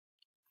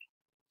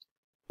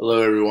Hello,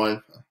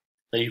 everyone.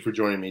 Thank you for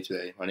joining me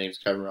today. My name is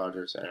Kevin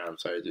Rogers, and I'm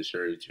excited to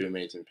share you two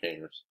amazing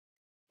painters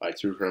by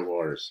two incredible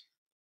artists.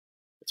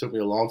 It took me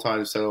a long time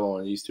to settle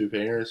on these two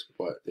painters,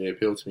 but they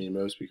appealed to me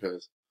most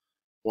because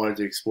I wanted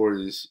to explore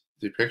this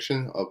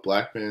depiction of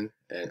black men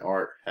and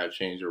art have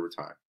changed over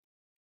time.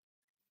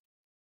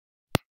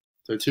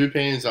 The two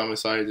paintings I'm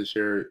excited to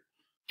share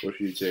with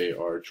you today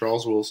are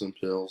Charles Willson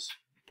Pill's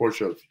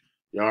portrait of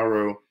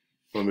Yarrow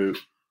Mammoet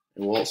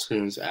and Walt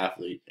Coon's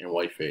Athlete in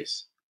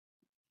Whiteface.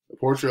 The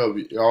portrait of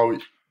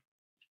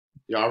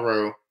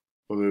Yarrow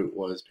Mammoet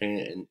was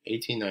painted in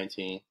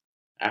 1819.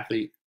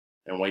 Athlete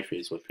and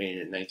Whiteface was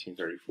painted in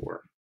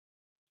 1934.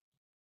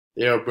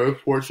 They are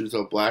both portraits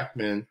of black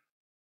men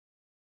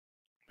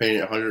painted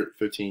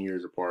 115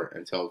 years apart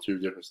and tell two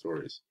different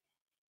stories.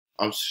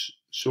 I'm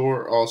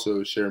sure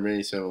also share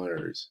many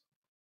similarities.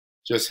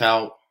 Just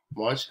how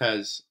much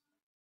has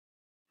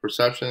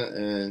perception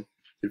and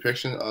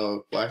depiction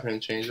of black men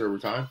changed over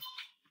time?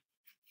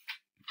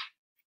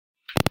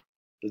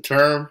 The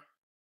term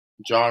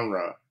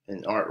genre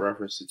in art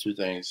refers to two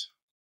things.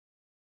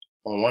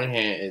 On one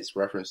hand, it's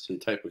reference to the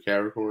type of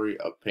category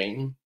of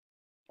painting.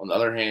 On the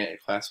other hand,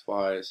 it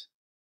classifies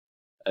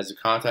as a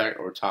content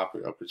or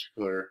topic of a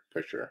particular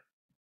picture.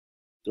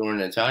 During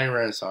the Italian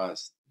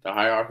Renaissance, the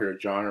hierarchy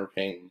of genre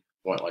painting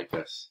went like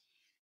this.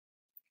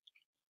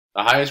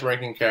 The highest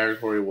ranking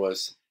category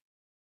was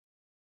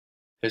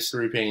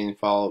history painting,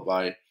 followed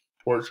by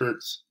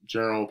portraits,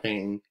 general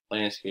painting,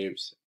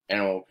 landscapes,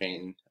 animal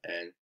painting,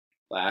 and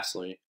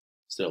lastly,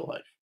 still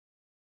life.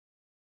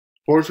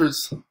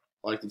 Portraits,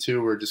 like the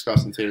two we're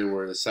discussing today,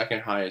 were the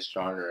second highest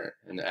genre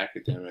in the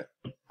academic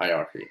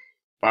hierarchy.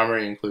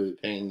 Primarily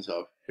included paintings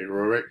of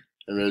heroic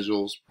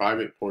individuals,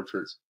 private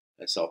portraits,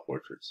 and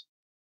self-portraits.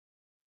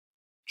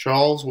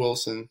 Charles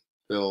Willson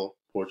Pill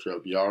portrait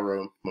of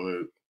Yarrow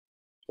Mammoet,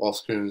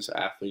 Walt Coon's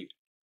Athlete,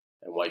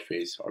 and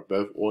Whiteface are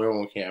both oil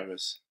on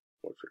canvas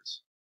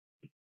portraits.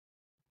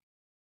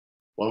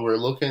 When we're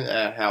looking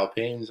at how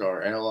paintings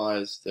are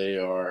analyzed, they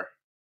are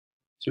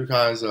two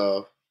kinds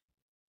of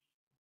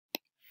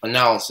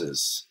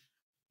analysis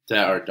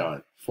that are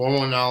done: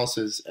 formal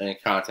analysis and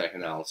context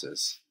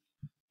analysis.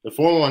 The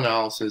formal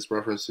analysis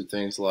refers to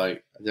things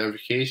like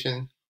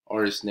identification,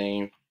 artist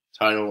name,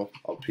 title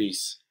of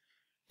piece,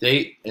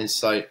 date and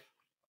site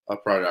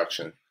of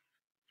production,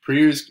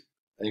 previous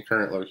and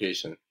current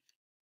location,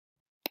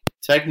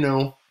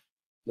 techno,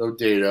 no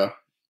data,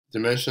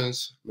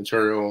 dimensions,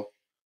 material,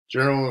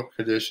 general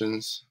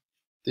conditions,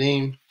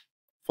 theme,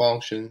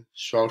 function,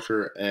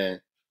 structure, and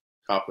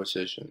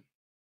composition.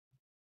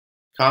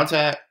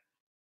 Context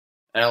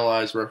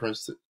analyze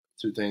reference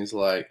to things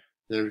like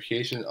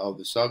identification of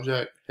the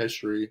subject,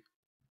 history,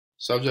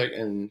 subject,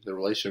 and the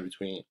relation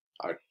between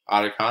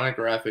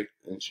iconographic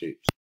and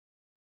shapes.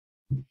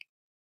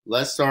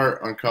 Let's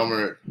start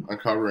uncovering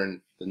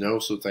the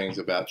noticeable things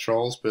about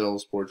Charles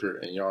Pill's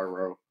portrait and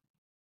Yarrow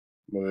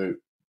Mammoet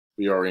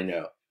we already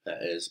know.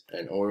 That is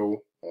an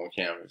oil on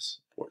canvas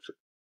portrait.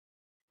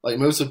 Like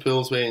most of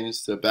Pill's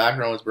paintings, the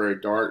background is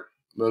very dark.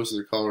 Most of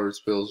the colors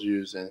Pill's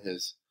used in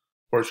his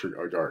portrait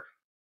are dark.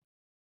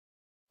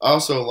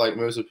 Also, like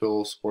most of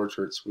Pill's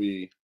portraits,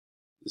 the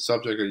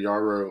subject of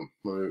Yarrow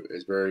Mammoet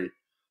is very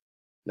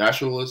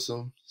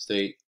naturalism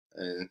state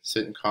and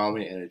sitting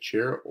calmly in a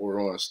chair or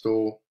on a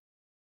stool.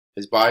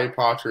 His body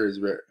posture is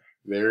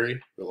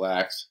very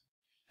relaxed,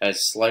 has a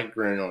slight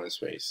grin on his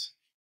face.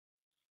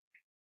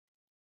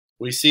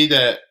 We see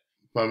that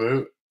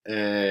Mammoet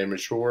is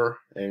mature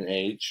in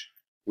age.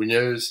 We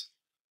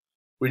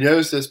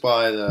notice this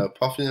by the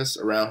puffiness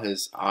around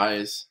his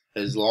eyes,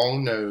 his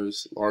long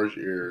nose, large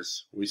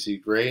ears. We see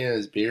gray in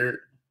his beard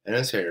and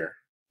his hair.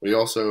 We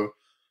also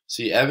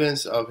see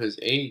evidence of his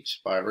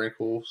age by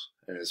wrinkles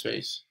in his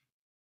face.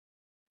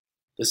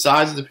 The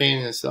size of the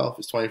painting itself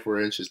is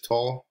 24 inches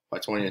tall by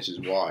 20 inches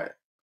wide.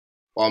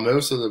 While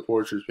most of the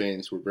portrait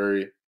paintings were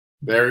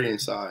very in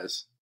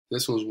size,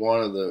 this was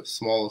one of the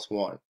smallest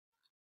one.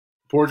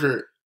 The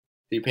portrait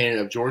he painted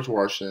of George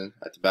Washington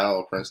at the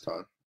Battle of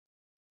Princeton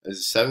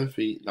is 7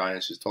 feet 9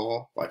 inches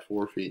tall by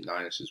 4 feet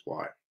 9 inches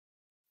wide.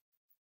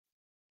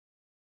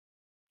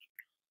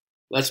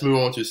 Let's move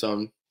on to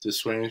some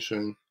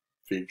distinguishing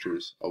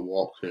features of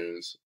Walt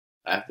Coon's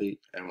Athlete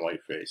and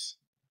Whiteface.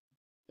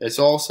 It's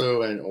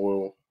also an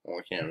oil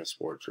on canvas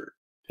portrait.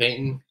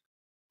 Painting,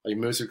 like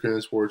most of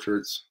Coon's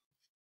portraits,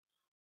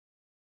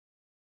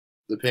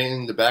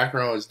 the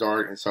background is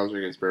dark and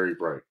subject is very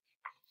bright.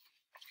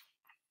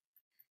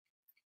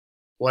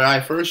 When I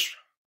first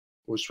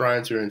was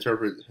trying to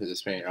interpret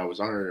this painting, I was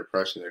under the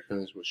impression that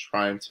Coon was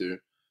trying to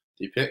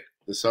depict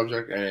the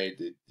subject in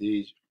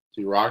a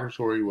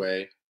derogatory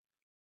way.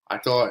 I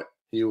thought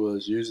he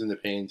was using the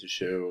painting to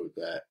show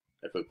that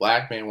if a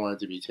black man wanted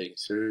to be taken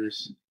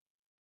serious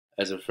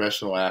as a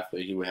professional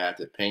athlete, he would have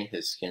to paint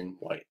his skin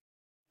white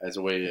as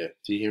a way to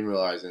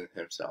dehumanize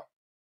himself.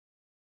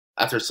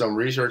 After some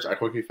research, I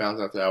quickly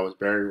found out that I was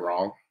very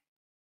wrong.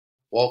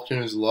 Walt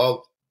Coon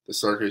loved the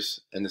circus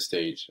and the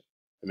stage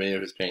in many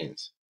of his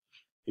paintings.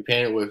 He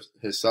painted with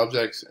his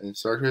subjects in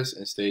circus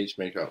and stage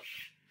makeup.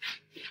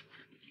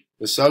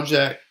 The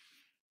subject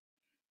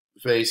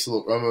face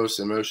looked almost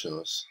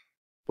emotionless,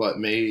 but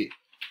may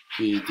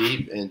be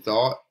deep in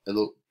thought. It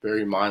looked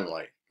very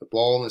mind-like. The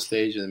ball on the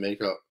stage and the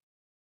makeup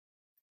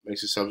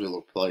makes the subject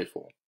look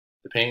playful.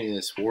 The painting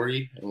is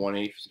 40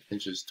 1/8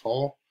 inches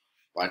tall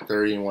by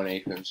 30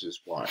 1/8 inches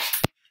wide.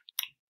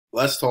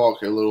 Let's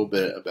talk a little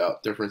bit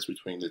about difference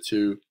between the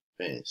two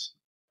paintings.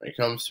 When it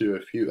comes to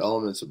a few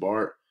elements of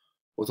art,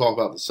 we'll talk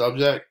about the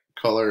subject,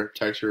 color,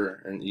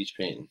 texture, in each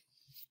painting.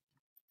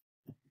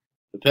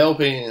 The pale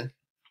painting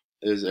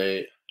is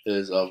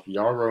of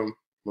Yavro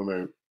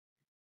Mahmood,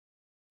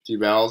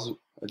 a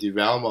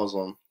devout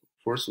Muslim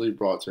forcibly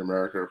brought to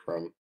America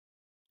from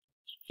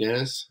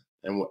Guineas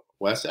and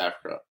West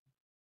Africa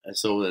and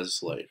sold as a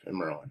slave in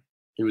Maryland.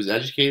 He was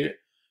educated,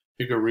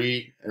 he could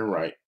read and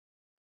write.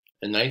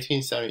 In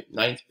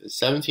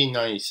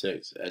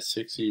 1796, at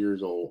 60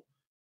 years old,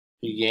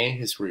 he gained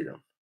his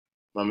freedom.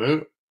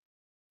 Mahmoud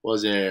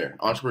was an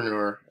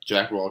entrepreneur,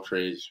 jack of all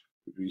trades,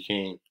 who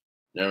became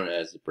known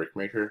as the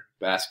brickmaker,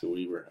 basket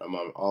weaver,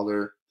 among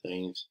other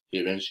things. He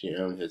eventually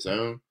owned his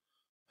own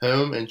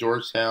home in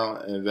Georgetown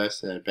and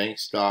invested in bank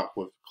stock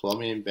with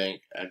Columbian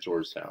Bank at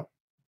Georgetown.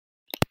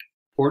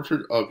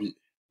 Portrait of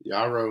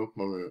Yavro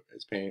Mahmood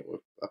is painted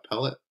with a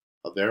palette,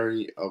 a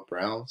variety of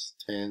browns,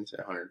 tans,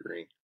 and hunter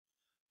green.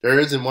 There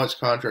isn't much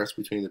contrast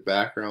between the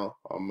background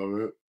of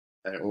Mahmoud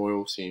and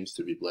oil seems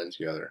to be blended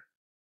together.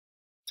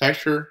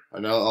 Texture,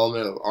 another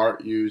element of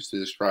art used to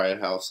describe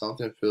how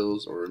something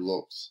feels or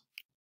looks.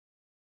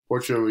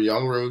 Portrait of a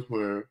young Rose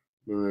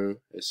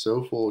Mahmoud is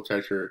so full of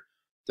texture,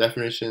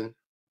 definition,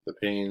 the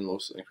painting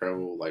looks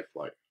incredible,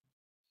 lifelike.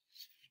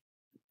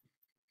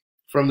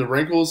 From the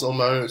wrinkles on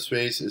Mahmoud's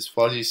face, his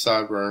fuzzy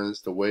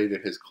sideburns, the way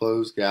that his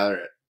clothes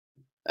gather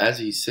as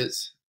he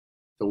sits,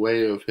 the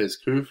way of his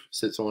coif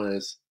sits on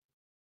his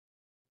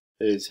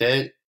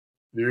head,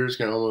 viewers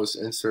can almost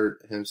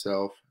insert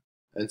himself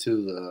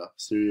into the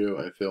studio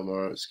and feel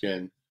Mahmoud's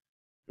skin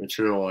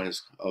material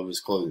of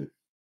his clothing.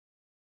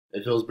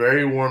 It feels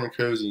very warm and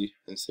cozy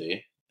and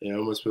safe. It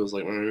almost feels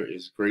like Mahmoud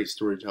is a great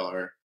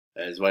storyteller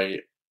and is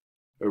invited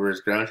over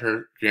his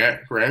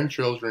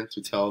grandchildren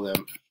to tell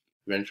them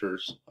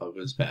adventures of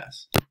his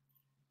past.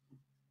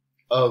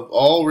 Of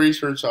all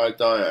research I've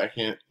done,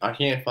 I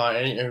can't find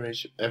any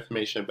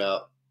information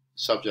about the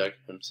subject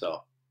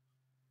himself.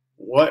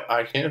 What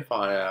I can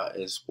find out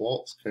is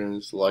Walt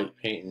Coons liked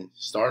painting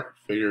stark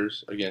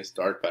figures against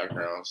dark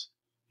backgrounds.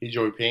 He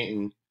enjoyed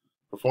painting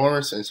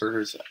performers and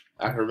circus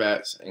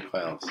acrobats and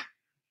clowns.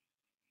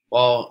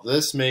 While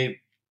this may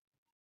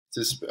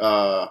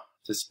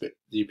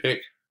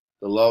depict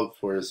the love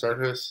for the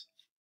circus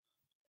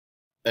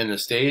and the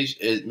stage,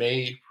 it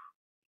may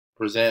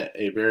present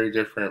a very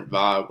different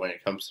vibe when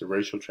it comes to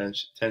racial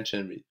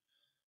tension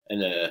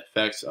and the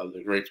effects of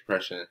the Great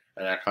Depression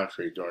in our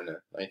country during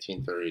the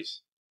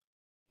 1930s.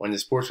 When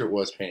this portrait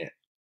was painted,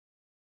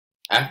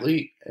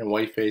 athlete and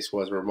whiteface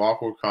was a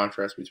remarkable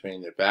contrast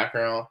between the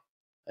background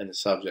and the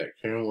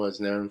subject. Coon was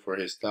known for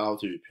his style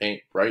to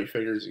paint bright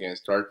figures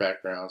against dark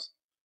backgrounds.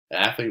 The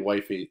athlete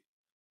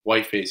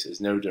whiteface is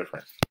no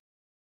different.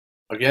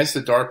 Against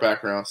the dark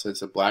background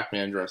sits a black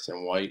man dressed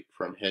in white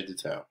from head to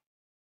toe.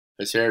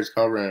 His hair is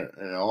covered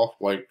in an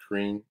off-white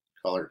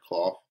cream-colored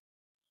cloth.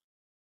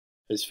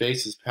 His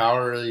face is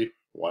powdery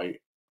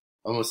white,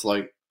 almost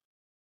like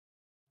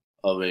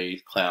of a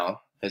clown.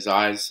 His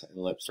eyes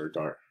and lips are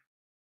dark.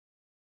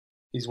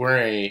 He's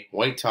wearing a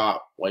white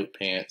top, white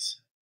pants,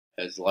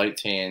 has light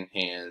tan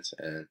hands,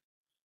 and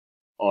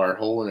are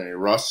holding a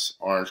rust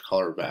orange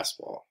colored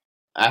basketball.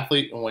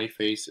 Athlete in white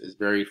face is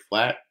very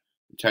flat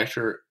in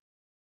texture.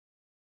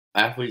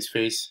 Athlete's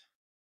face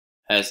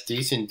has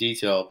decent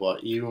detail,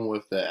 but even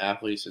with the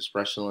athlete's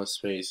expressionless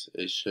face,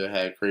 it should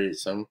have created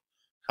some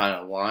kind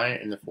of line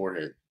in the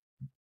forehead.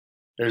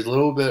 There's a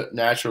little bit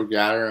natural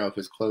gathering of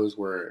his clothes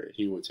where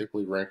he would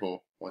typically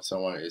wrinkle when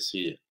someone is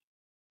seated,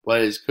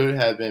 but it could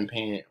have been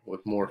painted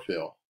with more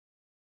fill.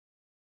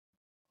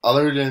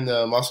 Other than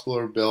the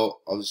muscular build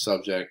of the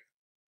subject,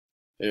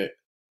 it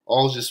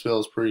all just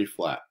feels pretty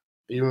flat.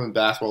 Even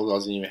basketball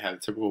doesn't even have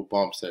typical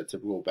bumps that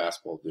typical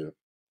basketball do.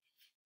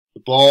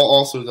 The ball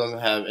also doesn't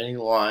have any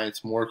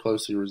lines, more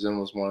closely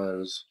resembles one of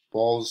those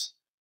balls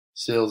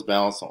seals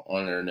balanced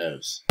on their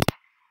nose.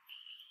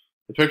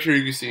 The picture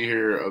you can see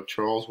here of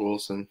Charles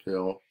Willson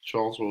Peale.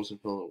 Charles Willson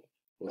Peale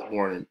was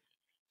born in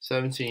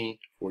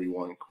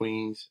 1741,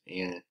 Queens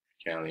Anne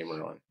County,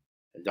 Maryland,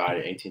 and died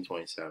in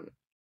 1827.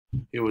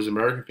 He was an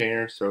American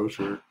painter,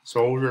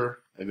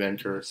 soldier,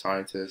 inventor,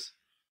 scientist,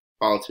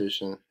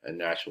 politician, and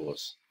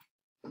naturalist.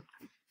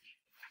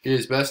 He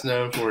is best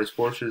known for his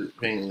portrait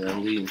painting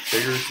and leading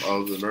figures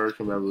of the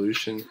American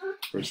Revolution,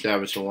 for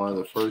establishing one of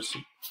the first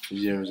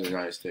museums in the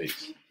United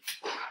States.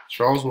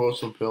 Charles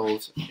Willson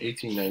Peale's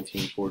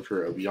 1819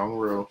 portrait of young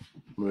Roe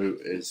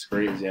is a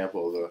great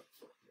example of the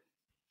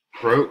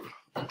Baroque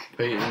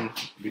painting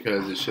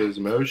because it shows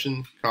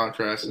emotion,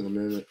 contrast, and the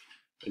movement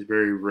is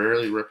very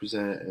rarely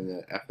represented in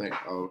the ethnic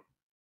of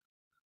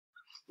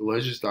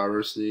religious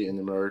diversity in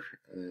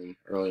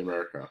early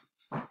America,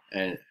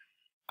 and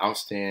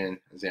outstanding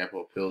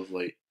example of Peale's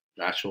late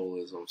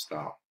naturalism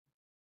style.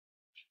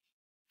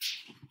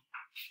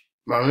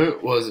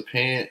 Mahmoud was a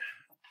painter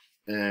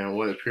in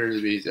what appeared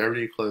to be his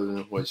everyday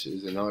clothing, which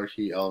is another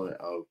key element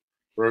of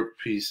Baroque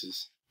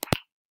pieces.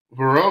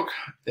 Baroque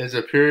is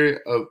a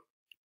period of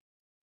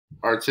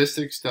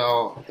artistic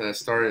style that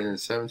started in the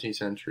 17th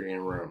century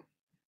in Rome.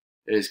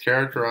 It is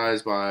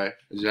characterized by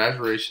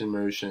exaggeration,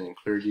 motion, and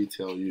clear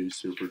detail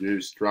used to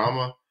produce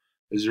drama,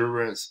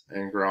 exuberance,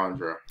 and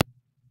grandeur.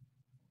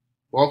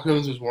 Walt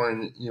Coons was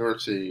born in New York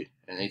City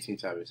in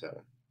 1877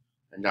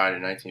 and died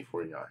in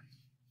 1949.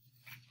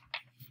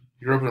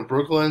 He grew up in a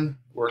Brooklyn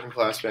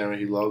working-class family.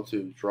 He loved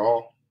to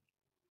draw.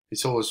 He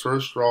sold his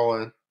first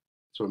drawing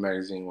to a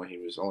magazine when he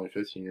was only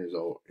 15 years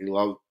old. He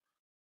loved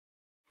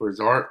for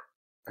his art.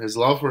 His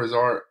love for his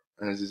art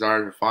and his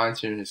desire to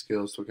fine-tune his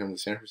skills took him to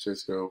San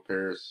Francisco,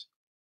 Paris,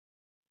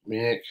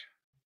 Munich,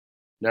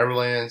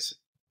 Netherlands,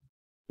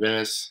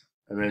 Venice,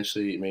 and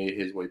eventually made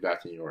his way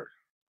back to New York.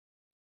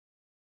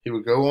 He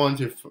would go on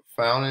to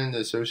found the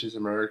Associates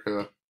of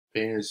America,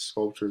 Painters,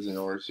 Sculptors, and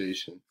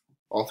Organization,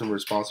 often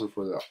responsible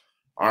for the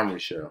Armory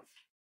Show.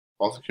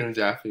 Walter Coons'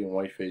 Athlete in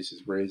Whiteface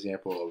is a great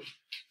example of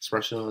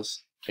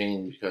expressionist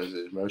painting because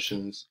his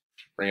emotions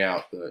bring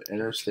out the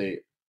inner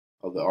state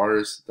of the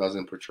artist,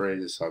 doesn't portray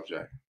the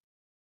subject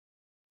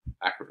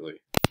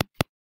accurately.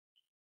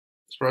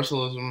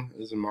 Expressionism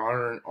is a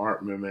modern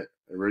art movement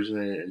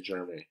originated in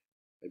Germany.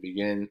 It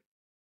began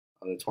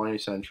in the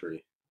 20th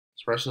century.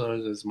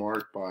 Expressionism is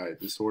marked by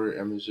distorted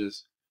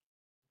images,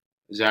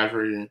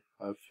 exaggerating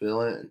of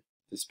feeling, and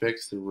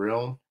depicts the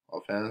realm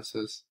of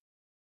fantasy.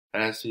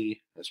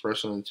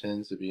 Expressionism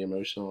tends to be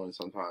emotional and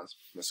sometimes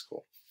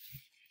mystical.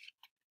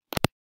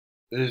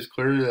 It is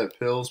clear that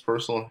Peale's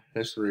personal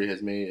history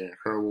has made an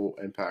incredible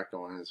impact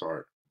on his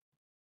art.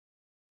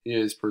 He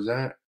is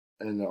present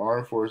in the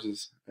armed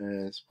forces,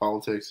 and his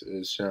politics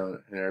is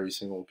shown in every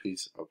single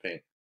piece of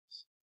paint.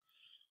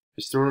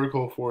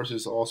 Historical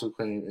forces also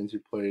came into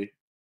play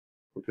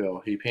for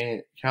Peale. He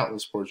painted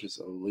countless portraits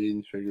of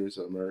leading figures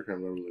of the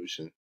American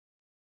Revolution.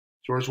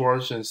 George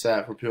Washington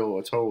sat for Peale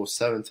a total of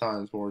 7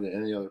 times more than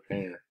any other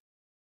painter.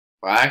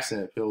 By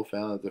accident, Peale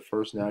founded the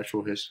first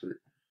natural history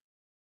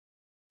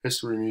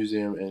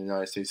museum in the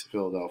United States of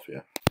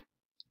Philadelphia.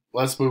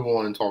 Let's move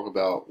on and talk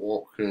about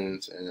Walt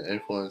Coons and the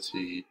influence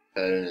he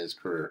had in his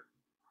career.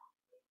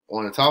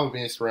 On the top of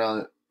being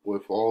surrounded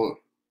with all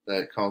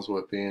that comes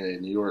with being a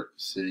New York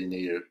City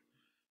native,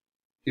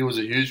 he was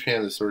a huge fan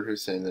of the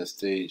circus and the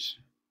stage.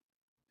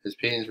 His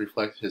paintings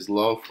reflect his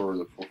love for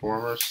the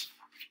performers.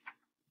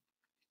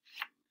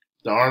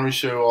 The Armory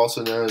Show,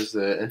 also known as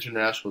the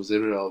International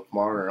Exhibit of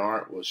Modern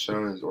Art, was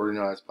shown and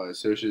organized by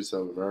Associates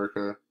of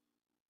America,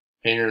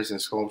 Painters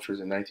and Sculptors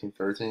in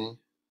 1913.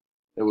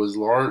 It was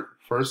the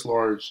first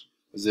large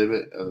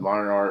exhibit of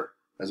modern art,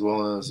 as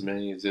well as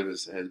many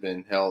exhibits that had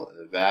been held in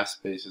the vast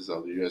spaces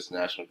of the U.S.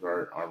 National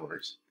Guard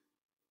armories.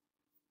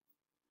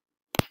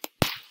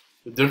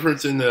 The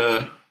difference in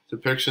the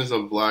depictions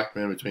of black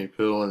men between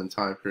Peale and the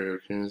time period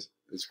of Coons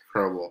is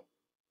incredible.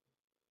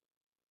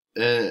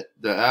 And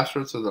the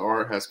aspects of the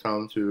art has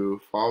come to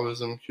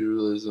Fauvism,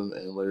 Cubism,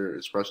 and later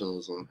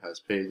Expressionism has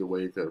paved the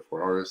way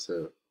for artists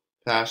to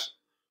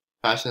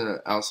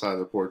passionate outside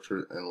the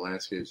portrait and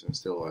landscapes and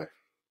still life.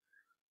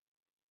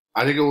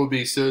 I think it will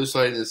be so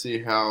exciting to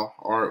see how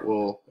art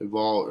will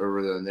evolve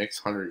over the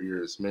next 100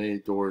 years. Many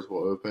doors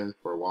will open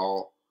for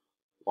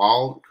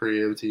wild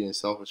creativity and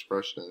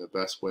self-expression in the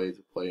best way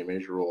to play a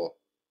major role.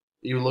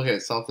 Even look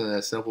at something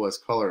as simple as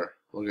color.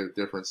 Look at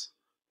the difference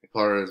in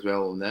color that is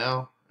available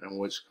now and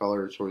which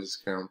color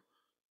choices come.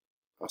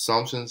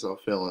 Assumptions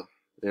of feeling.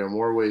 There are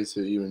more ways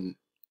to even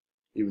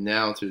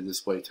now to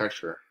display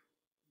texture.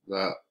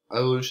 The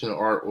evolution of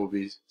art will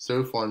be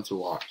so fun to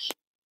watch.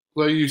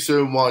 Thank you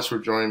so much for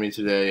joining me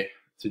today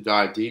to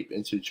dive deep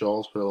into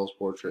Charles Peale's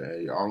portrait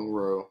of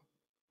Yongaro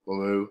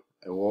Mahmoud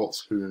and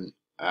Walt Coons,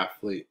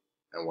 Athlete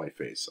and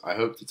Whiteface. I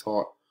hope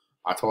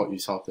I taught you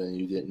something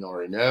you didn't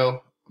already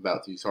know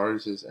about these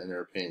artists and their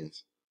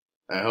opinions.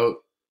 I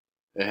hope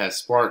it has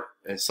sparked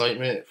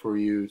excitement for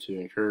you to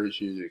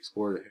encourage you to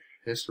explore the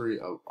history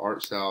of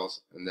art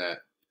styles and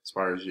that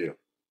inspires you.